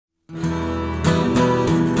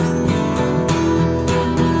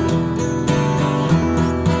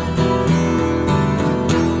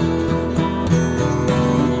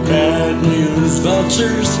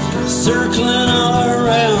vultures circling all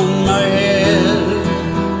around my head.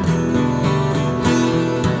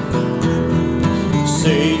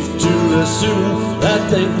 Safe to assume that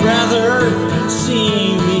they'd rather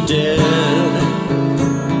see me dead.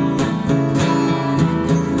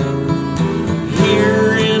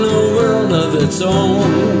 Here in a world of its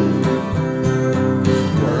own,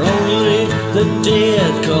 where only the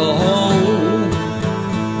dead call home,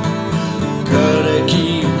 gotta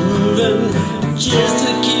keep moving just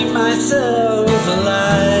to keep myself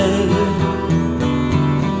alive.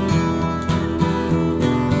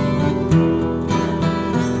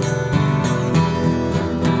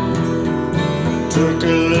 Took a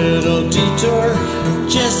little detour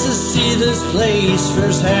just to see this place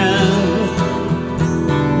firsthand.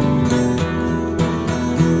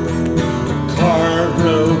 Car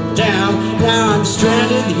broke down, now I'm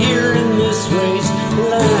stranded here in this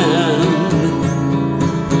wasteland,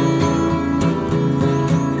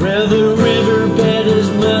 where the riverbed is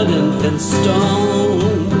mud and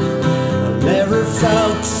stone. I've never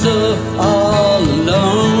felt so all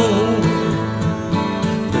alone.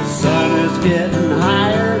 The sun is getting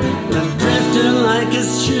higher and I'm drifting like a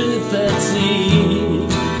ship at sea.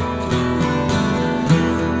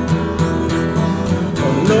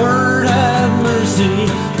 Oh Lord, have mercy,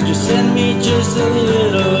 would you send me just a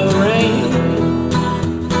little rain?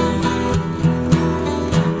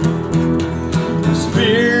 My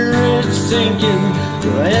spirit's sinking,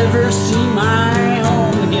 will I ever see my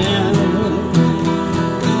home again?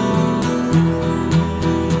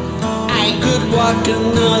 I could walk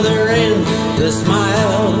another endless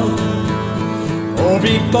mile, or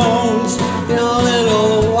be bones in a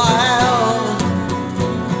little while.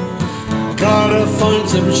 Gotta find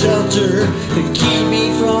some shelter to keep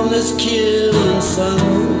me from this killing sun.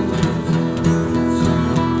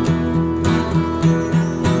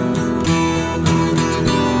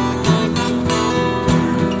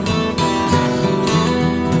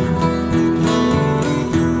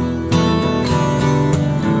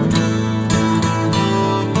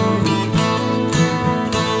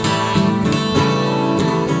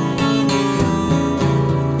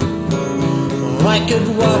 I could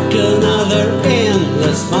walk another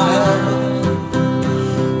endless mile,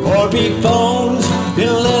 or be bones in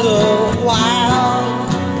a little while.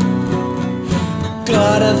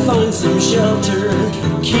 Gotta find some shelter,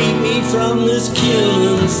 keep me from this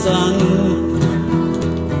killing sun.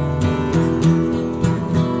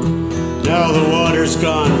 Now the water's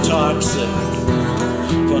gone toxic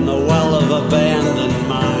from the well of abandoned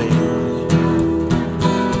mind,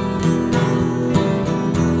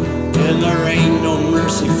 and there ain't no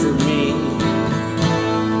mercy for me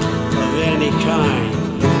of any kind.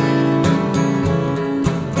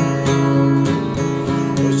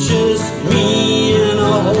 It's just me and a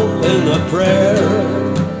hope and a prayer,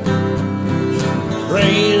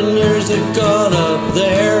 praying there's a God up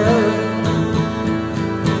there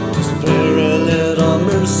to spare a little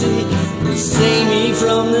mercy and save me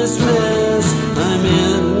from this mess I'm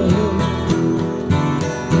in.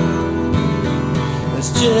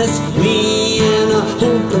 It's just me and a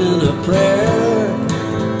hope and a prayer,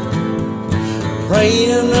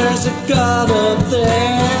 praying there's a God up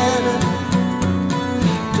there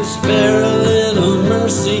to spare a little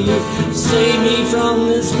mercy, save me from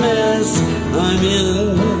this mess I'm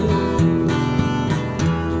in.